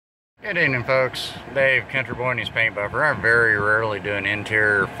Good evening, folks. Dave, Country Boy and his paint buffer. I very rarely do an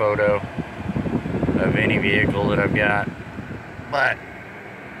interior photo of any vehicle that I've got, but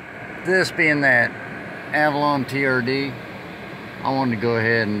this being that Avalon TRD, I wanted to go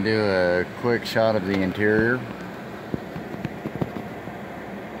ahead and do a quick shot of the interior.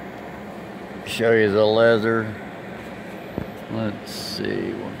 Show you the leather. Let's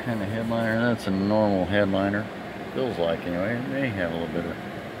see, what kind of headliner? That's a normal headliner. Feels like, anyway. It may have a little bit of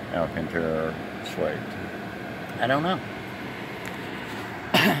Alcantara or suede. I don't know.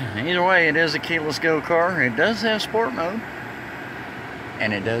 Either way, it is a keyless go car. It does have sport mode,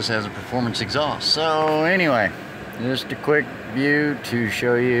 and it does have a performance exhaust. So anyway, just a quick view to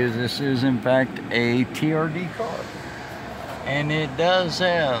show you this is in fact a TRD car, and it does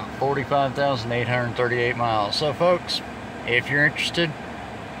have 45,838 miles. So folks, if you're interested,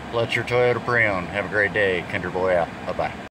 Fletcher Toyota pre-owned. Have a great day. Country Boy out. Bye-bye.